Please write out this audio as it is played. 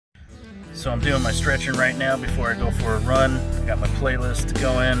So I'm doing my stretching right now before I go for a run. I got my playlist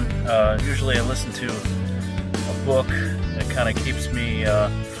going. Usually I listen to a book that kind of keeps me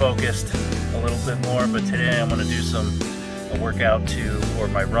focused a little bit more, but today I'm going to do a workout or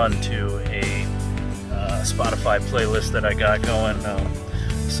my run to a Spotify playlist that I got going,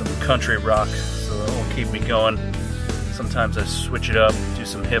 some country rock, so that will keep me going. Sometimes I switch it up, do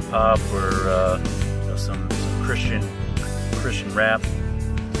some hip hop or some Christian rap,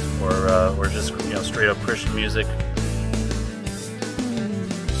 or just straight up Christian music.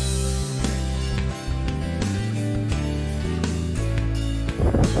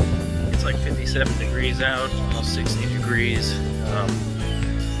 It's like 57 degrees out, almost 60 degrees.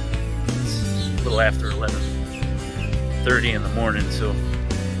 It's a little after 11:30 in the morning, so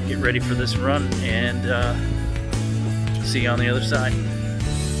get ready for this run and see you on the other side.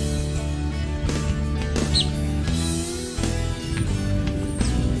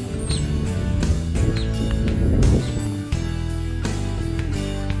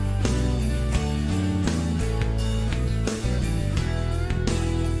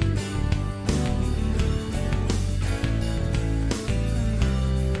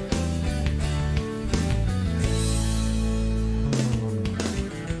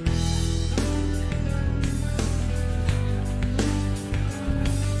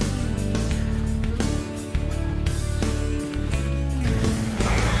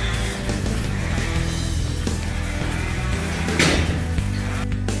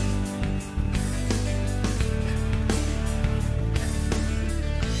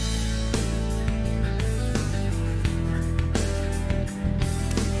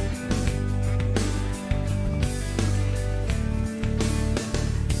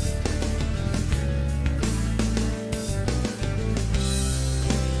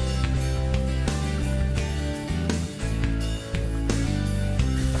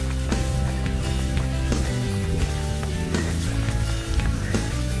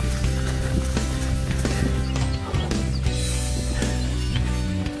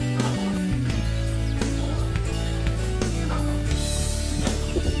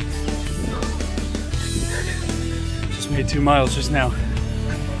 Made 2 miles just now. All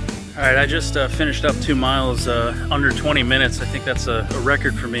right, I just finished up 2 miles under 20 minutes. I think that's a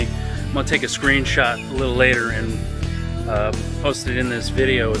record for me. I'm gonna take a screenshot a little later and post it in this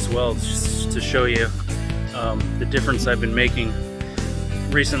video as well, just to show you the difference I've been making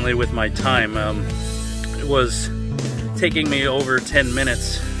recently with my time. It was taking me over 10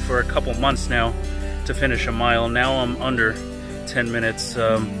 minutes for a couple months now to finish a mile. Now I'm under 10 minutes,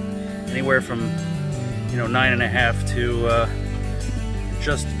 anywhere from 9.5 to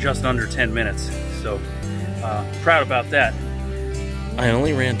just under 10 minutes. So proud about that. I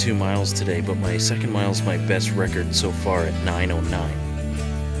only ran 2 miles today, but my second mile is my best record so far at 9:09.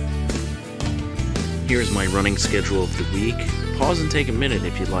 Here's my running schedule of the week. Pause and take a minute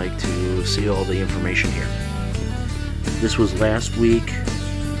if you'd like to see all the information here. This was last week.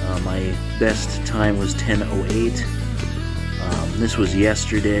 My best time was 10:08. This was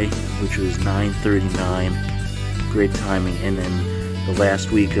yesterday, which was 9:39. Great timing. And then the last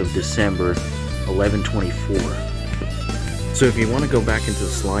week of December, 11:24. So if you want to go back into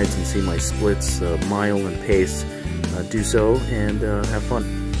the slides and see my splits, mile and pace, do so and have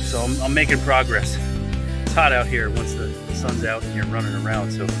fun. So I'm making progress. It's hot out here once the sun's out and you're running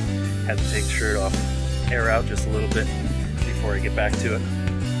around, so I had to take the shirt off, air out just a little bit before I get back to it.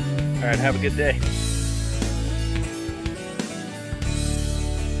 All right, have a good day.